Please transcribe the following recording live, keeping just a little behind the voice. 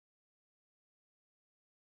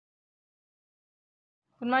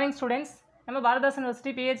Good morning students. நம்ம பாரதாஸ்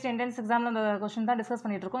university Ph.D entrance exam அந்த question தான் டிஸ்கஸ்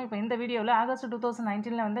பண்ணிட்டு இருக்கோம். இப்போ இந்த வீடியோல ஆகஸ்ட்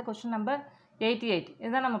 2019 ல வந்த क्वेश्चन நம்பர் 88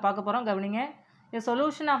 இத நம்ம பார்க்க போறோம். கவனிங்க. A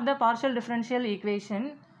solution of the partial differential equation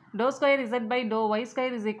dou square z by dou y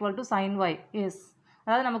square is equal to sin y. Yes.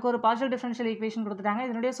 அதாவது நமக்கு ஒரு partial differential equation கொடுத்துட்டாங்க.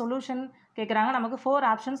 இதனுடைய சொல்யூஷன் கேக்குறாங்க. நமக்கு 4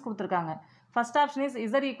 ஆப்ஷன்ஸ் கொடுத்திருக்காங்க. First option is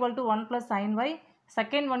z equal to 1 plus sin y.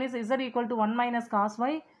 Second one is z equal to 1 minus cos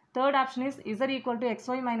y. Third option is z equal to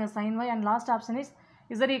xy minus sin y and last option is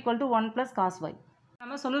z equal to 1 plus cos y.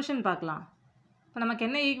 நம்ம solution பார்க்கலாம். இப்போ நமக்கு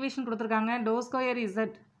என்ன equation கொடுத்திருக்காங்க? dou square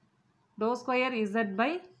z by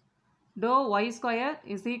dou y square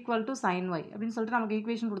is equal to sin y அப்படினு சொல்லிட்டு நமக்கு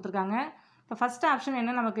equation கொடுத்திருக்காங்க. இப்போ ஃபர்ஸ்ட் ஆப்ஷன்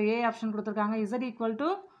என்ன? நமக்கு A ஆப்ஷன் கொடுத்திருக்காங்க. z equal to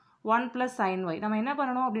 1 plus sin y. நம்ம என்ன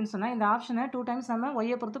பண்ணணும் அப்படினு சொன்னா இந்த ஆப்ஷனை 2 டைம்ஸ் நம்ம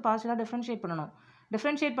y பொறுத்து பார்ஷியலா டிஃபரன்ஷியேட் பண்ணனும்.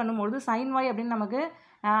 டிஃபரன்ஷியேட் பண்ணும்போது sin y அப்படினு நமக்கு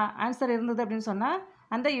ஆன்சர் இருந்தது அப்படினு சொன்னா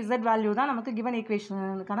அந்த z வேல்யூ தான் நமக்கு given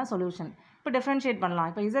ஈக்குவேஷனுக்கான சொல்யூஷன். இப்போ டிஃபரன்ஷியேட் பண்ணலாம்.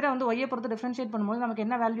 இப்போ z வந்து y பொறுத்து டிஃபரன்ஷியேட் பண்ணும்போது நமக்கு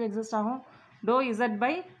என்ன வேல்யூ எக்ஸிஸ்ட் ஆகும்? dou z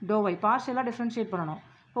by dou y பார்ஷியலா differentiate பண்ணனும்.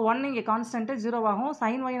 இப்போ 1 இங்க கான்ஸ்டன்ட் 0 ஆகும்.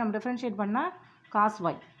 sin y நம்ம டிஃபரன்ஷியேட் பண்ணா cos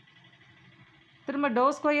y. திரும்ப dou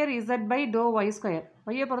square z by dou y square.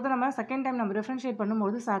 y பொறுத்து நம்ம செகண்ட் டைம் நம்ம டிஃபரன்ஷியேட்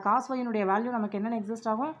பண்ணும்போது cos y னுடைய வேல்யூ நமக்கு என்ன எக்ஸிஸ்ட்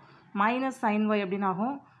ஆகும்? minus sin y அப்படின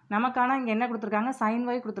ஆகும். நமக்கான இங்க என்ன கொடுத்திருக்காங்க? sin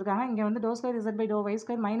y கொடுத்திருக்காங்க. இங்க வந்து dou square z by dou y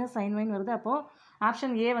square minus sin y ன்னு வருது. அப்போ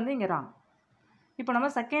ஆப்ஷன் A வந்து இங்க ராங். இப்போ நம்ம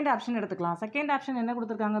செகண்ட் ஆப்ஷன் எடுத்துக்கலாம். செகண்ட் ஆப்ஷன் என்ன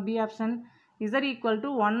கொடுத்திருக்காங்க? B option z equal to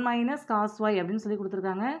 1 minus cos y அப்படினு சொல்லி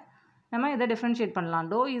கொடுத்திருக்காங்க. நம்ம இத டிஃபரன்ஷியேட் பண்ணலாம்.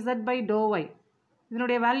 dou z by dou y.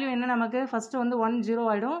 இதனுடைய வேல்யூ என்ன நமக்கு? ஃபர்ஸ்ட் வந்து 1 0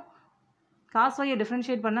 ஆயிடும். cos y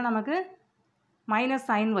டிஃபரன்ஷியேட் பண்ணா நமக்கு minus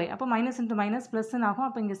sin y. அப்ப minus into minus plus ன்னு ஆகும்.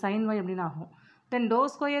 அப்ப இங்க sin y அப்படின ஆகும். then dou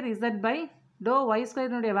square z by dou y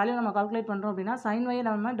square னுடைய value நம்ம கால்குலேட் பண்றோம் அப்படினா sin y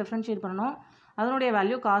நம்ம டிஃபரன்ஷியேட் பண்ணனும். அதனுடைய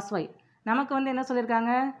வேல்யூ cos y. நமக்கு வந்து என்ன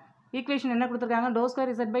சொல்லிருக்காங்க? ஈக்குவேஷன் என்ன கொடுத்திருக்காங்க? dou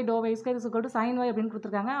square z by dou y square is equal to sin y அப்படினு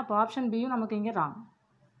கொடுத்திருக்காங்க. அப்ப ஆப்ஷன் B யும் நமக்கு இங்க wrong.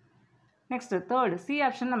 Next third C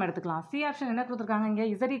option நம்ம எடுத்துக்கலாம். C ஆப்ஷன் என்ன கொடுத்திருக்காங்க? இங்க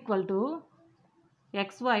z equal to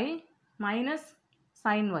xy minus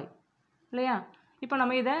sin y. இல்லையா? இப்போ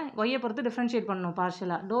நம்ம இத y பொறுத்து டிஃபரன்ஷியேட் பண்ணனும்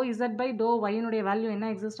பார்ஷியலா. dou z by dou y னுடைய value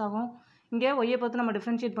என்ன எக்ஸிஸ்ட் ஆகும்? இங்க y பொறுத்து நம்ம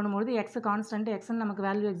டிஃபரன்ஷியேட் பண்ணும்போது x கான்ஸ்டன்ட் x ன்னு நமக்கு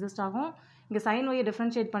வேல்யூ எக்ஸிஸ்ட் ஆகும். இங்க sin y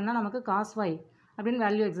டிஃபரன்ஷியேட் பண்ணா நமக்கு cos y அப்படின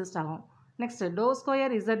வேல்யூ எக்ஸிஸ்ட் ஆகும். Next dou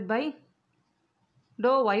square z by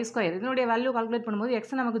dou y square இதனுடைய வேல்யூ கால்குலேட் பண்ணும்போது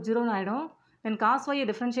x நமக்கு 0 ன்னு ஆயிடும். then cos y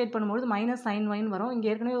டிஃபரன்ஷியேட் பண்ணும்போது minus sin y ன்னு வரும். இங்க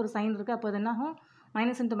ஏற்கனவே ஒரு sin இருக்கு. அப்ப என்ன ஆகும்?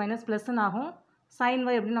 minus into minus plus ன்னு ஆகும். sin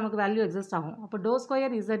y அப்படி நமக்கு வேல்யூ எக்ஸிஸ்ட் ஆகும். அப்ப dou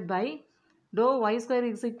square z by dou y square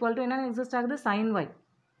is equal to என்ன எக்ஸிஸ்ட் ஆகுது? sin y.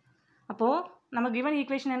 அப்போ நம்ம given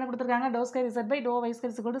ஈக்குவேஷன் என்ன கொடுத்திருக்காங்க? dou square z by dou y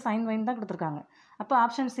square is equal to sin y ன்னு தான் கொடுத்திருக்காங்க. அப்ப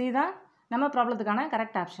ஆப்ஷன் C தான் நம்ம ப்ராப்ளத்துக்கான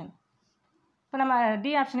கரெக்ட் ஆப்ஷன். இப்போ நம்ம D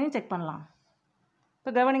ஆப்ஷனையும் செக் பண்ணலாம்.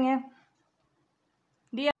 இப்போ கவனிங்க.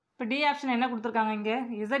 இப்போ D ஆப்ஷன் என்ன கொடுத்திருக்காங்க? இங்க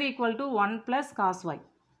z equal to 1 plus cos y.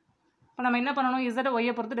 இப்போ நம்ம என்ன பண்ணனும்? z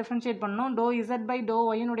y பொறுத்து டிஃபரன்ஷியேட் பண்ணனும். dou z by dou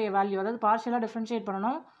y னுடைய value அதாவது பார்ஷியலா டிஃபரன்ஷியேட்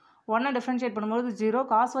பண்ணனும். 1 டிஃபரன்ஷியேட் பண்ணும்போது 0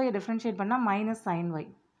 cos y டிஃபரன்ஷியேட் பண்ணா minus sin y.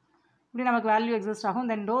 இப்படி நமக்கு வேல்யூ எக்ஸிஸ்ட் ஆகும்.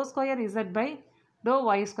 then dou square z by dou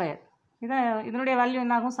y square. இதனுடைய வேல்யூ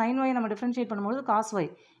என்ன ஆகும்? sin y நம்ம டிஃபரன்ஷியேட் பண்ணும்போது cos y.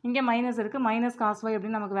 இங்க மைனஸ் இருக்கு. minus cos y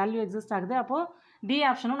அப்படி நமக்கு வேல்யூ எக்ஸிஸ்ட் ஆகுது. அப்போ D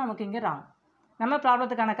ஆப்ஷனும் நமக்கு இங்க ராங். நம்ம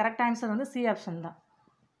ப்ராப்ளத்துக்கான கரெக்ட் ஆன்சர் வந்து C ஆப்ஷன் தான்.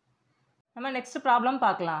 நம்ம நெக்ஸ்ட் ப்ராப்ளம்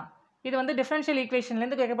பார்க்கலாம். இது வந்து டிஃபரன்ஷியல் ஈக்குவேஷன்ல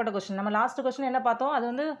இருந்து கேட்கப்பட்ட क्वेश्चन. நம்ம லாஸ்ட் क्वेश्चन என்ன பார்த்தோம்? அது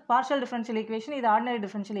வந்து பார்ஷியல் டிஃபரன்ஷியல் ஈக்குவேஷன், இது ஆர்டினரி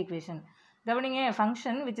டிஃபரன்ஷியல் ஈக்குவேஷன். கவனிங்க.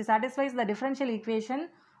 Function which satisfies the differential equation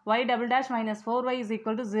y double dash minus 4y is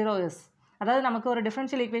equal to 0 is. அதாவது நமக்கு ஒரு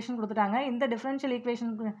டிஃபரன்ஷியல் ஈக்குவேஷன் கொடுத்துட்டாங்க. இந்த டிஃபரன்ஷியல்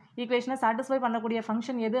ஈக்குவேஷனை சாட்டிஸ்ஃபை பண்ணக்கூடிய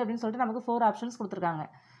ஃபங்க்ஷன் எது அப்படினு சொல்லிட்டு நமக்கு 4 ஆப்ஷன்ஸ் கொடுத்திருக்காங்க.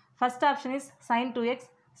 First option is sin 2x,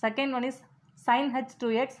 second one is sin h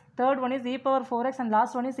 2x, third one is e power 4x and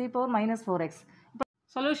last one is e power minus 4x. இப்போ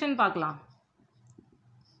சொல்யூஷன் பார்க்கலாம்.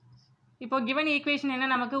 இப்போ given ஈக்குவேஷன் என்ன?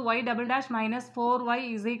 நமக்கு y double dash minus 4y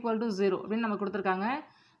is equal to 0 அப்படினு நமக்கு கொடுத்திருக்காங்க.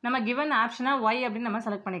 நம்ம given ஆப்ஷனை y அப்படினு நம்ம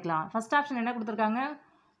செலக்ட் பண்ணிக்கலாம். ஃபர்ஸ்ட் ஆப்ஷன் என்ன கொடுத்திருக்காங்க?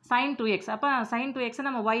 sin 2x. அப்ப sin 2x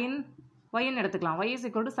நம்ம y ன்னு எடுத்துக்கலாம். y is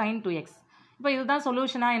equal to sin 2x. இப்போ இதுதான்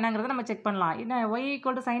சொல்யூஷனா என்னங்கறத நம்ம செக் பண்ணலாம். என்ன y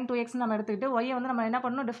equal to sin 2x நம்ம எடுத்துக்கிட்டு y வந்து நம்ம என்ன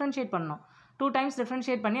பண்ணனும்? டிஃபரன்ஷியேட் பண்ணனும். 2 டைம்ஸ்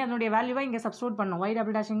டிஃபரன்ஷியேட் பண்ணி அதனுடைய வேல்யூவை இங்க சப்ஸ்டிட்யூட் பண்ணனும். y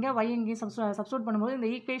டபுள் டாஷ் இங்க y இங்க சப்ஸ்டிட்யூட் பண்ணும்போது இந்த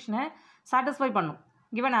ஈக்குவேஷனை சாட்டிஸ்ஃபை பண்ணும்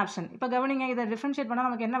given ஆப்ஷன். இப்போ கவனிங்க. இத டிஃபரன்ஷியேட் பண்ணா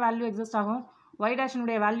நமக்கு என்ன வேல்யூ எக்ஸிஸ்ட் ஆகும்? y டாஷ்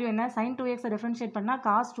னுடைய வேல்யூ என்ன? sin 2x டிஃபரன்ஷியேட் பண்ணா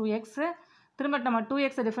cos 2x. திரும்ப நம்ம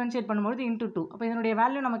 2x டிஃபரன்ஷியேட் பண்ணும்போது into 2. அப்ப இதனுடைய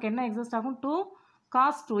வேல்யூ நமக்கு என்ன எக்ஸிஸ்ட் ஆகும்? 2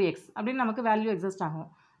 cos 2x அப்படி நமக்கு வேல்யூ எக்ஸிஸ்ட் ஆகும்.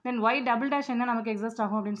 then y டபுள் டாஷ் என்ன நமக்கு எக்ஸிஸ்ட்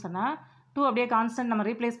ஆகும் அப்படினு சொன்னா 2 அப்படியே கான்ஸ்டன்ட் நம்ம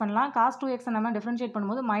ரீப்ளேஸ் பண்ணலாம். cos 2x நம்ம டிஃபரன்ஷியேட்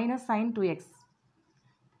பண்ணும்போது minus sin 2x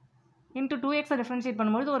into 2x differentiate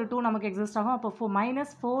பண்ணும்போது ஒரு 2 நமக்கு எக்ஸிஸ்ட் ஆகும். அப்போ minus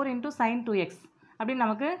 4 into sin 2x அப்படி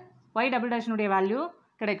நமக்கு y டபுள் டாஷ் னுடைய வேல்யூ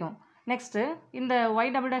கிடைக்கும். நெக்ஸ்ட்டு இந்த y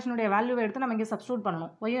டபுள் டேஷனுடைய வேல்யூவை எடுத்து நம்ம இங்கே சப்ஸ்டியூட்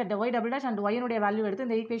பண்ணணும். y double dash and ஒய்னுடைய value எடுத்து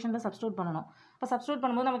இந்த ஈக்குவேஷனில் சப்ஸ்டியூட் பண்ணணும். இப்போ சப்ஸ்டியூட்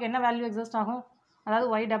பண்ணும்போது நமக்கு என்ன வேல்யூ எக்ஸிஸ்ட் ஆகும்? அதாவது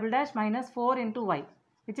y double dash minus 4 into Y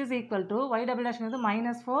which is equal to y double டேஷ்ங்கிறது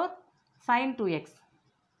minus 4 sign 2x.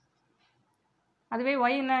 அதுவே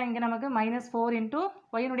y என்ன இங்கே நமக்கு மைனஸ் 4 இன்ட்டு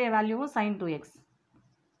ஒய்னுடைய வேல்யூவும் சைன் 2x.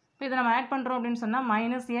 இப்போ இதை நம்ம ஆட் பண்ணுறோம் அப்படின்னு சொன்னால்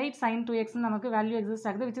மைனஸ் 8 சைன் 2xன்னு நமக்கு வேல்யூ எக்ஸிஸ்ட்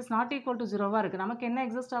ஆகுது which is not equal to 0வாக இருக்குது. நமக்கு என்ன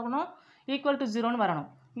எக்ஸிஸ்ட் ஆகணும்? ஈக்குவல் டு 0ன்னு வரணும்.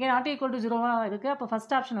 இங்கே நாட் ஈக்குவல் டு 0வாக இருக்குது. அப்போ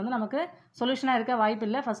ஃபஸ்ட் ஆப்ஷன் வந்து நமக்கு சொல்யூஷனாக இருக்க வாய்ப்பு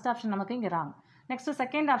இல்லை. ஃபஸ்ட் ஆப்ஷன் நமக்கு இங்கே ராங். நெக்ஸ்ட்டு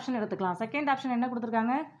செகண்ட் ஆப்ஷன் எடுத்துக்கலாம். செகண்ட் ஆப்ஷன் என்ன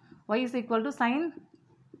கொடுத்துருக்காங்க? y is equal to sign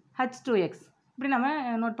h2x இப்படி நம்ம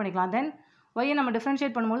நோட் பண்ணிக்கலாம். தென் ஒய்யை நம்ம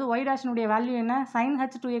டிஃப்ரென்ஷியேட் பண்ணும்போது y டேஷனுடைய வேல்யூ என்ன? சைன்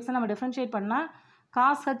h2xை நம்ம டிஃப்ரென்ஷியேட் பண்ணால்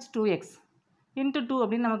காஸ் h2x இன்ட்டு 2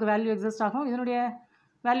 அப்படின்னு நமக்கு வேல்யூ எக்ஸிஸ்ட் ஆகும். இதனுடைய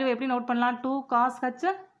வேல்யூ எப்படி நோட் பண்ணலாம்? 2 காஸ்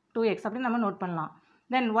h2x அப்படின்னு நம்ம நோட் பண்ணலாம்.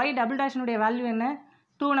 தென் y டபுள் டேஷனுடைய வேல்யூ என்ன?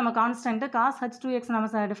 2 நம்ம கான்ஸ்டன்ட்டு காஸ் h2x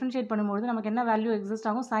நம்ம டிஃப்ரென்ஷியேட் பண்ணும்போது நமக்கு என்ன வேல்யூ எக்ஸிஸ்ட்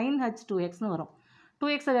ஆகும்? சைன் h2xன்னு வரும்.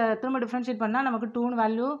 2x திரும்ப டிஃப்ரென்ஷியேட் பண்ணால் நமக்கு 2ன்னு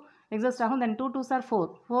வேல்யூ எக்ஸிஸ்ட் ஆகும். தென் 2 2s are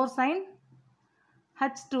 4 சைன்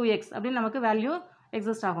h2x அப்படின்னு நமக்கு வேல்யூ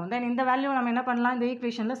எக்ஸிஸ்ட் ஆகும். தென் இந்த வேல்யூ நம்ம என்ன பண்ணலாம்? இந்த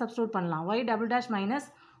ஈக்குவேஷனில் சப்ஸ்டியூட் பண்ணலாம். y double dash minus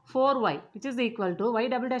 4y which is equal to y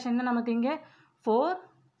double dash என்ன நமக்கு இங்கே 4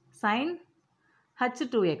 சைன்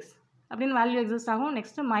h2x அப்படின்னு வேல்யூ எக்ஸிஸ்ட் ஆகும்.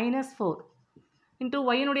 நெக்ஸ்ட்டு மைனஸ் 4 இன்ட்டு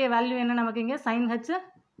ஒய்னுடைய வேல்யூ என்ன நமக்கு இங்கே சைன்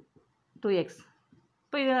h2x.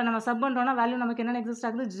 இப்போ இதை நம்ம சப் பண்ணுறோன்னா வேல்யூ நமக்கு என்னென்ன எக்ஸிஸ்ட்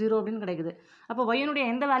ஆகுது? 0 அப்படின்னு கிடைக்குது. அப்போ ஒய்னுடைய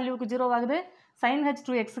எந்த வேல்யூவுக்கு 0 ஆகுது? சைன்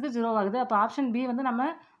h2xக்கு 0 ஆகுது. அப்போ ஆப்ஷன் பி வந்து நம்ம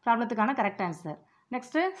ப்ராப்ளத்துக்கான கரெக்ட் ஆன்சர்.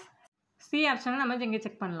 நெக்ஸ்ட்டு சி ஆப்ஷனை நம்ம இங்கே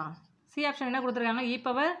செக் பண்ணலாம். சி ஆப்ஷன் என்ன கொடுத்துருக்காங்க? e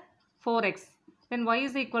power 4x then y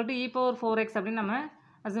is equal to e power 4x அப்படின்னு நம்ம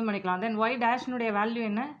அஸ்யூம் பண்ணிக்கலாம். தென் y டேஷ்னுடைய வேல்யூ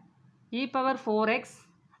என்ன? e பவர் 4x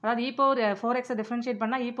அதாவது e பவர் 4xை டிஃப்ரென்ஷியேட்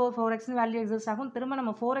பண்ணால் e பவர் 4xன்னு வேல்யூ எக்ஸிஸ்ட் ஆகும். திரும்ப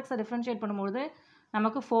நம்ம 4xை டிஃப்ரென்ஷியேட் பண்ணும்போது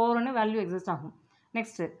நமக்கு 4ன்னு வேல்யூ எக்ஸிஸ்ட் ஆகும்.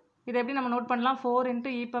 நெக்ஸ்ட்டு இதை எப்படி நம்ம நோட் பண்ணலாம்? 4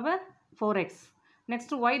 into e power 4x.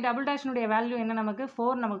 Next y double டேஷ்னுடைய value என்ன நமக்கு?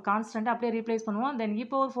 4 நமக்கு கான்ஸ்டன்ட் அப்படியே ரீப்ளேஸ் பண்ணுவோம். தென் e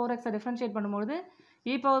பவர் 4xை டிஃப்ரென்ஷியேட் பண்ணும்போது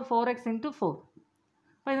e பவர் 4x இன்ட்டு 4.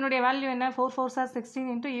 இப்போ இதனுடைய வேல்யூ என்ன? 4 4s are 16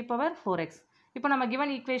 into e power 4x. இப்போ நம்ம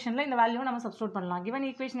கிவன் ஈக்குவேஷனில் இந்த வேல்யூவை நம்ம சப்ஸ்டியூட் பண்ணலாம். கிவன்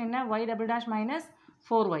ஈக்குவேஷன் என்ன? y double dash minus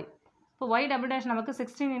 4y. இப்போ y டபுள் டேஷ் நமக்கு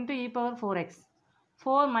 16 into e power 4x.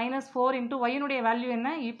 4 minus 4 into ஒய்னுடைய value என்ன?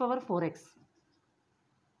 e power 4x.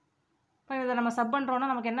 இப்போ இதை நம்ம சப் பண்ணுறோன்னா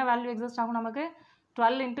நமக்கு என்ன வேல்யூ எக்ஸிஸ்ட் ஆகும்? நமக்கு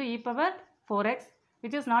 12 into e power 4x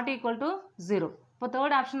which is not equal to 0. இப்போ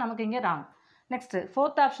தேர்ட் ஆப்ஷன் நமக்கு இங்கே ராங். நெக்ஸ்ட்டு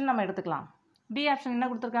ஃபோர்த் ஆப்ஷன் நம்ம எடுத்துக்கலாம். டி ஆப்ஷன் என்ன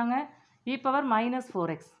கொடுத்துருக்காங்க? e பவர் மைனஸ்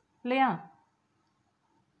 4x இல்லையா?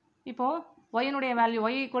 இப்போது ஒய்னுடைய value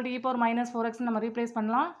y equal to e power minus 4x நம்ம ரீப்ளேஸ்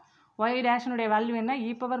பண்ணலாம். y டேஷனுடைய வேல்யூ என்ன? e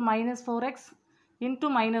power minus 4x into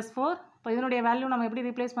minus 4. இப்போ இதனுடைய வேல்யூ நம்ம எப்படி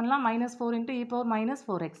ரீப்ளேஸ் பண்ணலாம்? Minus 4 into e power minus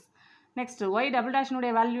 4x. Next y double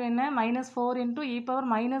டேஷனுடைய value என்ன? Minus 4 into e power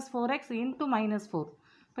minus 4x into minus 4.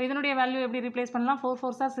 இப்போ இதனுடைய வேல்யூ எப்படி ரீப்ளேஸ் பண்ணலாம்? 4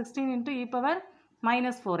 4s are 16 into e power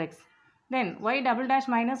minus 4x. Then y double dash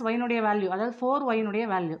minus ஒய்னுடைய value அதாவது 4yனுடைய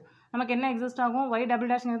value நமக்கு என்ன exist ஆகும்? y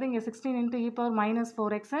double டேஷ்ங்கிறது இங்கே 16 into e power minus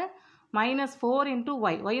 4x minus 4 into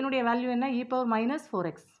ஒய்னுடைய value என்ன? e பவர் மைனஸ்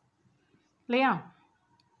 4x இல்லையா?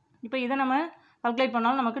 இப்போ இதை நம்ம கால்குலேட்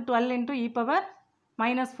பண்ணாலும் நமக்கு 12 இன்ட்டு e பவர்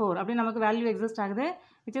மைனஸ் 4 அப்படின்னு நமக்கு வேல்யூ எக்ஸிஸ்ட் ஆகுது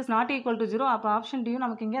which is not equal to 0. அப்போ ஆப்ஷன் டியும்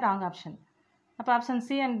நமக்கு இங்கே ராங் ஆப்ஷன். அப்போ ஆப்ஷன்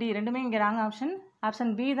சி அண்ட் டி ரெண்டுமே இங்கே ராங் ஆப்ஷன்.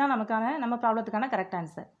 ஆப்ஷன் பி தான் நம்ம ப்ராப்ளத்துக்கான கரெக்ட்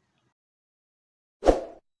ஆன்சர்.